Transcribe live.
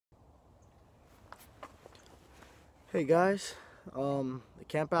Hey guys, the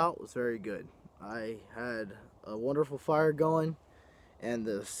camp out was very good. I had a wonderful fire going, and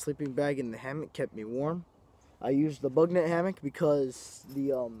the sleeping bag in the hammock kept me warm. I used the bug net hammock because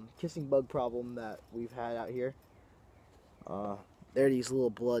the kissing bug problem that we've had out here. Uh, they're these little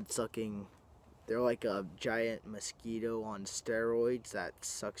blood sucking. They're like a giant mosquito on steroids that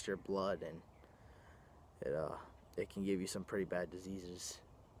sucks your blood, and it can give you some pretty bad diseases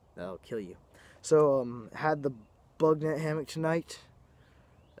that'll kill you. So had the bug net hammock tonight.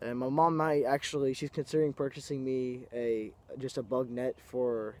 And my mom might actually, she's considering purchasing me just a bug net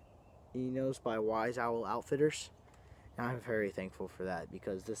for Enos by Wise Owl Outfitters. And I'm very thankful for that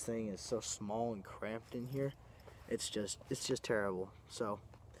because this thing is so small and cramped in here. It's just terrible. So,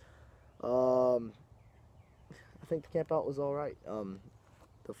 I think the camp out was all right.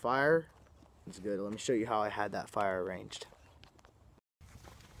 The fire was good. Let me show you how I had that fire arranged.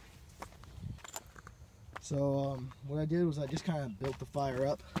 So what I did was I just kind of built the fire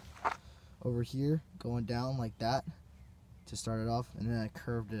up over here, going down like that to start it off, and then I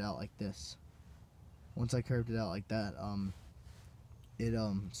curved it out like this. Once I curved it out like that, it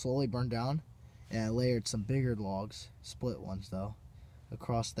slowly burned down, and I layered some bigger logs, split ones though,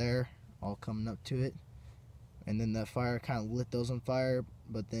 across there, all coming up to it, and then that fire kind of lit those on fire,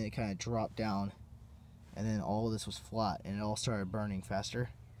 but then it kind of dropped down, and then all of this was flat, and it all started burning faster.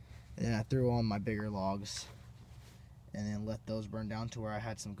 And then I threw on my bigger logs and then let those burn down to where I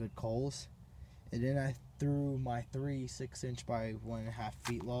had some good coals. And then I threw my 3 6-inch by 1.5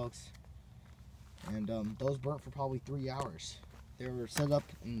 feet logs, and those burnt for probably 3 hours. They were set up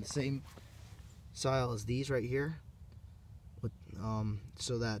in the same style as these right here, with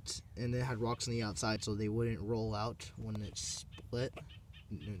so that, and they had rocks on the outside so they wouldn't roll out when it split.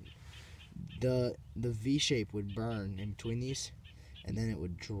 The V shape would burn in between these, and then it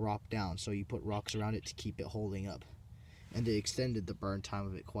would drop down, so you put rocks around it to keep it holding up, and it extended the burn time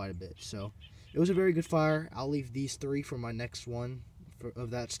of it quite a bit. So it was a very good fire. I'll leave these 3 for my next one of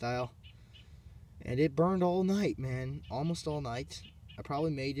that style, and it burned all night, man, almost all night. I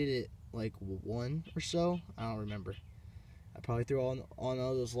probably made it at like 1 or so, I don't remember. I probably threw on all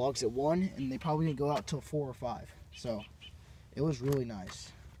those logs at 1, and they probably didn't go out till 4 or 5. So it was really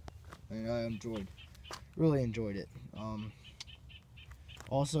nice, and I really enjoyed it.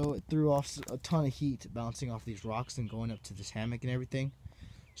 Also, it threw off a ton of heat bouncing off these rocks and going up to this hammock and everything.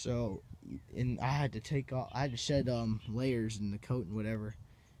 So, and I had to shed layers in the coat and whatever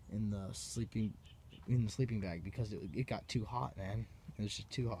in the sleeping bag because it got too hot, man. It was just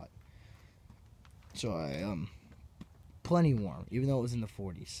too hot. So I plenty warm, even though it was in the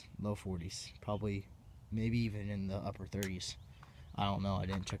 40s, low 40s, probably maybe even in the upper 30s. I don't know. I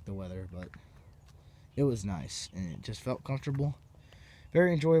didn't check the weather, but it was nice and it just felt comfortable.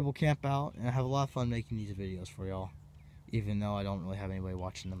 Very enjoyable camp out, and I have a lot of fun making these videos for y'all, even though I don't really have anybody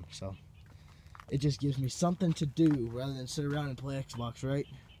watching them. So it just gives me something to do rather than sit around and play Xbox, right?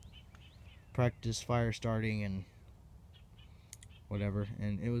 Practice fire starting and whatever,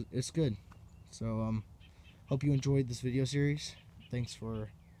 and it's good. So hope you enjoyed this video series. Thanks for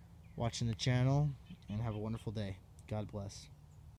watching the channel, and have a wonderful day. God bless.